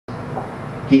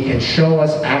He can show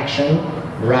us action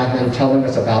rather than telling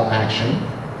us about action.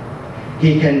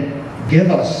 He can give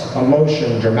us emotion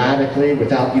dramatically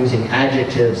without using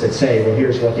adjectives that say, well,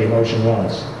 here's what the emotion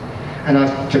was. And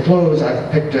to close,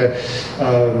 I've picked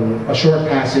a short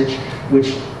passage which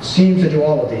seems to do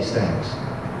all of these things.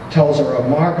 Tells a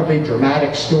remarkably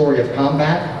dramatic story of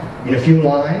combat in a few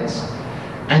lines,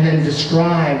 and then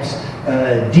describes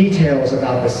details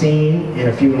about the scene in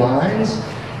a few lines,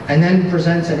 and then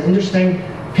presents an interesting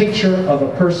picture of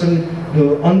a person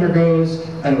who undergoes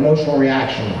an emotional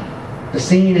reaction. The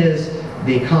scene is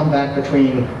the combat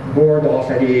between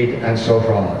Gord-Farid and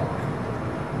Sohrab.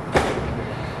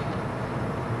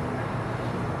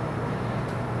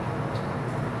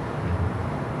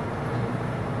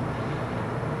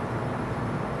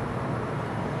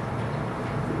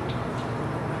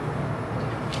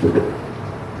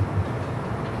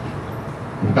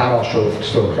 برآشفت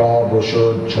سهراب و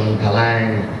شد چون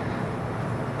پلنگ،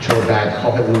 چو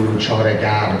ددخواه او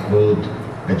چاره‌گرد بود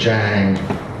به جنگ.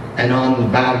 عنان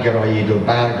برگرایید و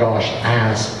برگاشت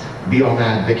اسب،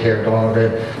 بیامد به کردار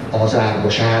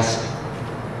آذرگشسب.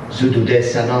 زدوده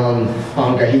سنان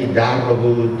آنگهی در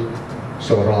بود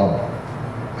سهراب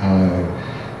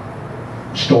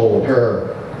stole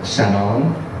her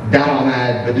سنان. در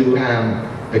آمد بدو هم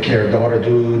به کردار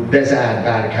دود، بزد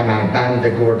بر کمربند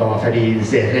گرد-آفرید.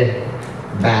 زهره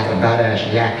بر برش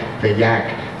یک به یک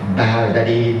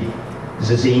بردرید،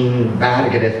 ز زین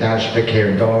برگرفتش به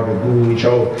کردار گوی.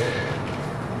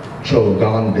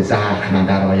 چوگان به زخم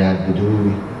اندر آید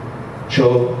بدوی،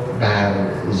 چو بر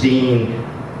زین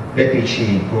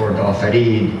بپیچید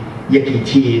گرد-آفرید. یکی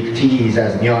تیغ تیز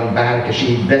از میان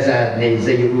برکشید، بزد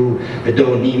نیزه او به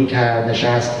دو نیم کرد.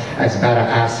 نشست از بر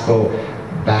اسب و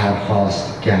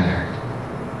برخاست گرد.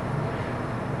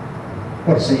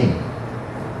 What a scene.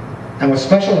 And what's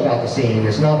special about the scene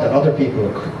is not that other people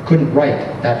couldn't write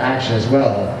that action as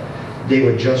well, they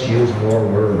would just use more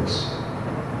words.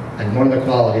 And one of the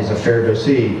qualities of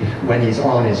Ferdowsi when he's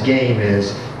on his game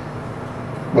is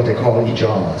what they call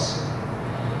ijaz.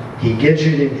 He gives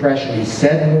you the impression he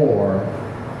said more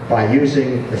by using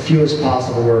the fewest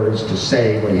possible words to say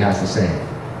what he has to say.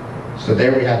 So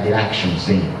there we have the action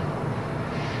scene.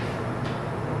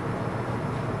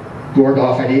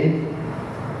 Gord-Farid,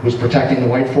 who's protecting the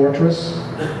White Fortress,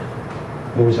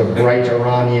 who's a bright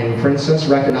Iranian princess,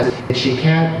 recognizes that she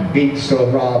can't beat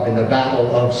Sohrab in the battle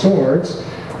of swords,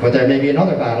 but there may be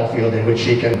another battlefield in which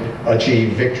she can achieve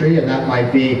victory, and that might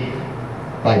be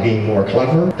by being more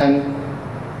clever than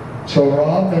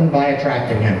Sohrab and by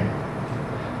attracting him.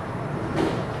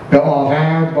 به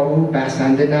آورد با او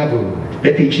بسنده نبود،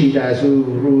 بپیچید از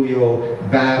او روی و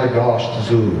برگاشت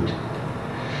زود.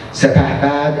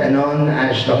 سپهبد عنان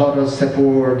اژدها را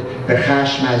سپرد، به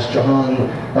خشم از جهان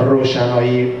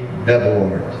روشنایی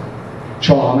ببرد.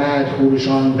 چو آمد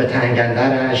خروشان به تنگ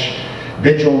اندرش،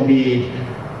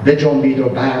 بجنبید و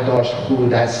برداشت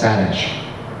خود از سرش.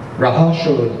 رها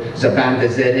شد ز بند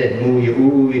زره موی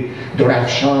اوی،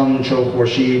 درفشان چو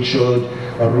خورشید شد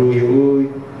روی اوی.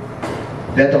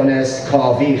 بدانست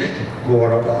کاویخت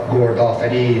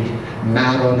گرد-آفرید،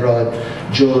 مهران را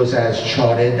جز از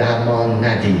چاره درمان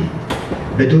ندید.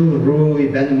 بدو روی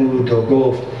بنمود و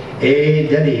گفت ای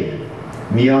دلیر،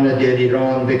 میان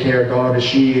دلیران به کردار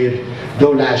شیر.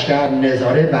 دو لشکر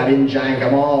نظاره بر این جنگ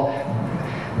ما،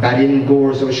 بر این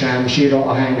گرز و شمشیر و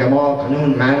آهنگ ما.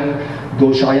 کنون من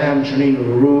گشایم چنین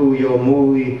روی و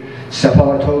موی،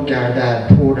 سپاه تو گردد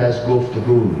پر از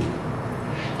گفتگوی.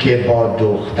 که با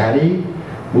دختری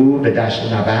او به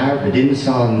دشت نبرد، بدین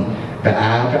سان به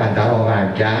ابر اندر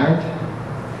آورد گرد.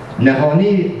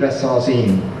 نهانی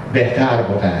بسازیم بهتر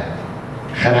بود،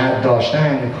 خرد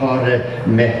داشتن کار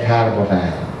مهتر بود.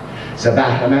 ز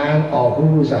بهر من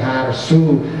آهو ز هر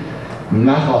سو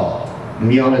مخواه،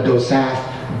 میان دو صف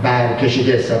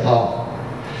برکشیده سپاه.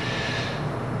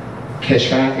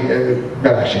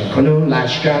 کنون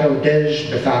لشکر و دژ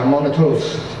به فرمان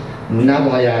توست،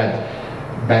 نباید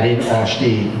بر این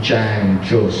آشتی جنگ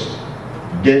جست.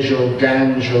 دژ و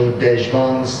گنج و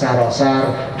دژبان سراسر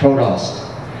تو راست،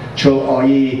 چو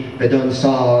آیی بدان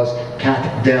ساز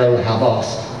کت دل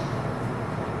هواست.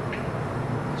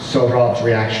 سهراب's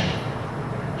reaction.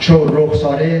 چو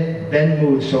رخساره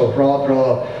بنمود سهراب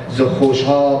را، ز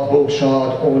خوشها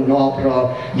بگشاد عناب را.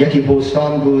 یکی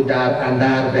بستان بود در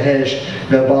اندر بهشت،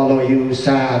 به بالای او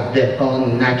سر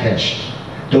دهقان نکشت.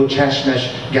 دو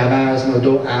چشمش گوزن و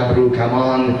دو ابرو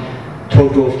کمان، تو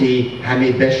گفتی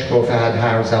همی بشکفد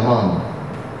هر زمان.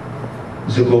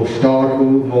 ز گفتار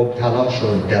او مبتلا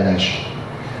شد دلش،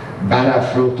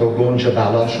 برافروخت و گنج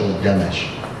بلا شد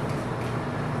دلش.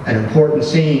 an important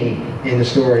scene in the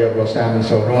story of Rostam and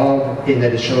Sohrab, in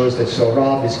that it shows that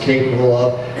Sohrab is capable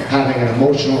of having an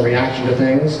emotional reaction to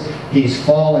things. He's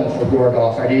fallen for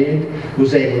Ghordah Farid,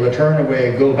 who's able to turn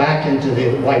away, go back into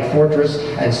the White Fortress,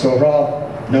 and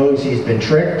Sohrab knows he's been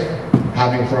tricked,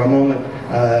 having for a moment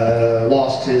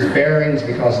lost his bearings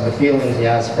because of the feelings he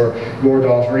has for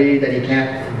Ghordah Farid, that he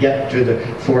can't get to the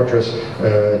fortress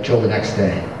till the next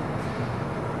day.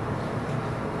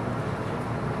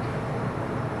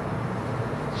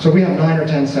 So we have 9 or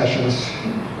 10 sessions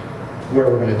where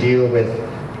we're going to deal with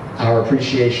our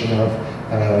appreciation of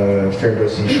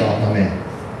Ferdowsi Shâhnâmeh.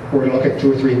 We're going to look at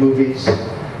 2 or 3 movies.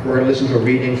 We're going to listen to a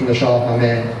reading from the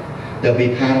Shâhnâmeh. There'll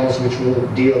be panels which will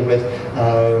deal with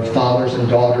fathers and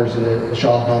daughters in the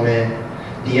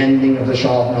Shâhnâmeh, the ending of the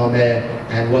Shâhnâmeh,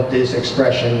 and what this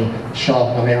expression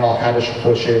Shâhnâmeh al-Hadash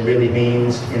Khoshe really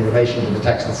means in relation to the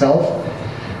text itself.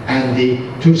 And the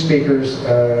 2 speakers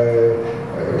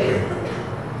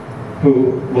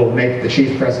who will make the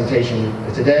chief presentation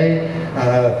today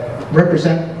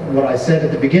represent what I said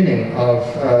at the beginning of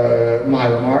my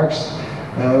remarks.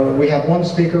 We have one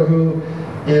speaker who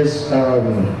is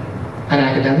an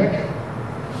academic,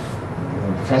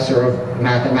 a professor of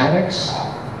mathematics,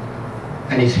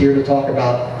 and he's here to talk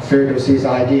about Ferdowsi's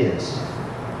ideas.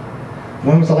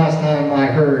 When was the last time I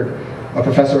heard a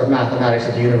professor of mathematics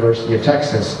at the University of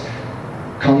Texas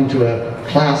come to a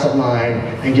class of mine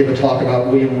and give a talk about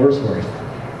William Wordsworth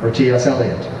or T.S.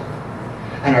 Eliot?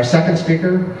 And our second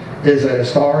speaker is a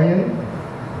historian,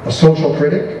 a social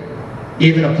critic,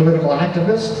 even a political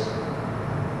activist.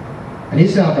 And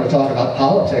he's not going to talk about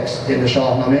politics in the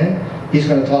Shâhnâmeh, he's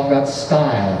going to talk about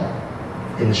style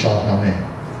in the Shâhnâmeh.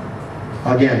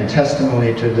 Again,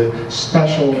 testimony to the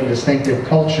special and distinctive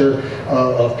culture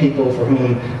of people for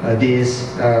whom these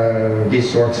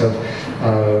sorts of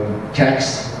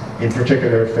texts, in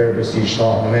particular Ferdowsi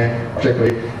Shâhnâmeh, are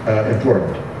particularly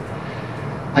important.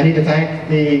 I need to thank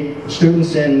the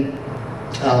students in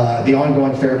the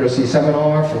ongoing Ferdowsi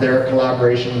seminar for their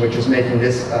collaboration, which is making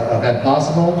this event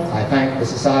possible. I thank the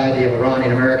Society of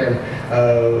Iranian American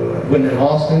Women in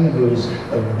Austin, whose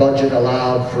budget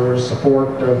allowed for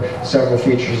support of several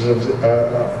features of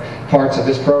parts of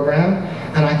this program.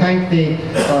 And I thank the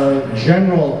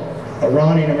general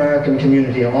Iranian American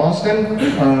community in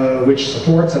Austin, which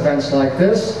supports events like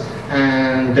this,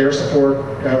 and their support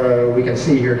we can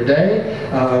see here today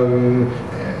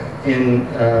in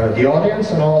the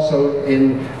audience, and also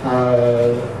in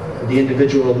the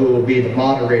individual who will be the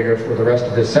moderator for the rest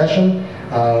of this session,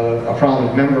 a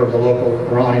prominent member of the local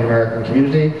Iranian American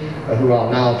community, who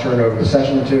I'll now turn over the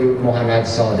session to, Mohammad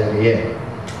Sadeghieh.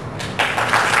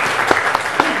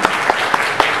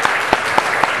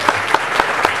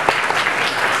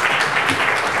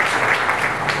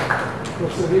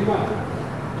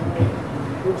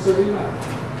 Professor Hillmann,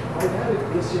 I have a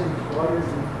question regarding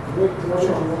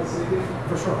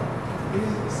For sure.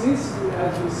 Since,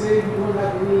 as we say, we don't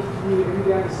have any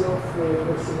evidence of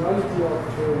personality of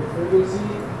Ferdowsi,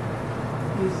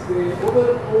 is the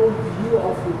overall view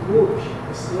of the book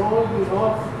strong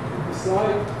enough to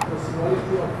decide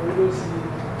personality of Ferdowsi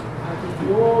and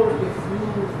ignore the few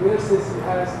verses he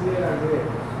has here and there?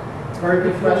 Very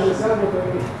good question.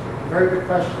 Very good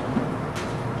question.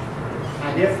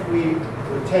 And if we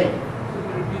would take,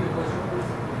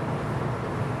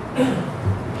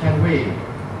 can we,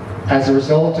 as a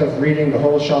result of reading the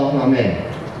whole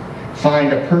Shâhnâmeh,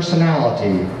 find a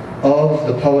personality of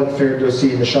the poet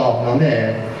Ferdowsi in the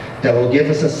Shâhnâmeh that will give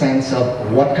us a sense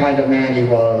of what kind of man he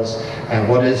was and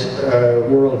what his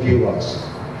worldview was?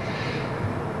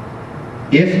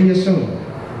 If we assume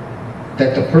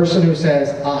that the person who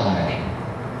says I,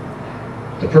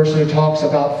 the person who talks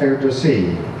about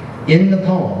Ferdowsi in the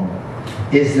poem,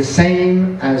 is the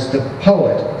same as the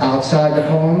poet outside the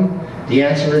poem, the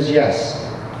answer is yes.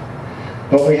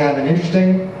 But we have an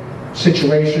interesting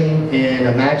situation in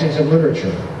imaginative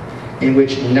literature in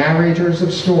which narrators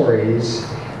of stories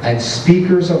and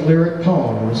speakers of lyric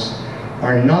poems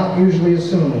are not usually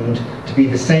assumed to be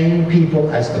the same people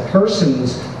as the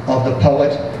persons of the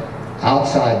poet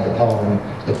outside the poem,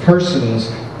 the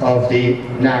persons of the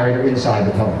narrator inside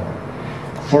the poem.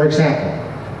 For example,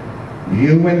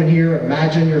 you women here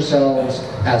imagine yourselves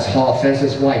as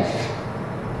Hâfez's wife.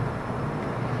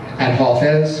 And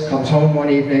Hâfez comes home one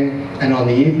evening, and on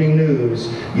the evening news,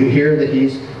 you hear that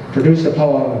he's produced a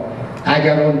poem,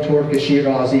 Agaron Turk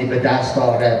Shirazi be dast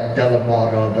arad del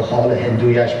mara be khal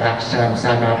hinduyash bakhsham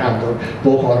samarkand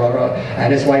Bukhara,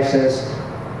 and his wife says,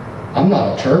 I'm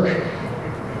not a Turk.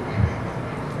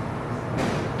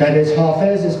 That is,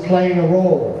 Hâfez is playing a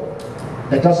role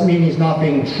That doesn't mean he's not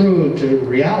being true to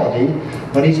reality,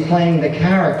 but he's playing the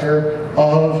character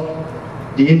of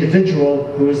the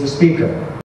individual who is the speaker.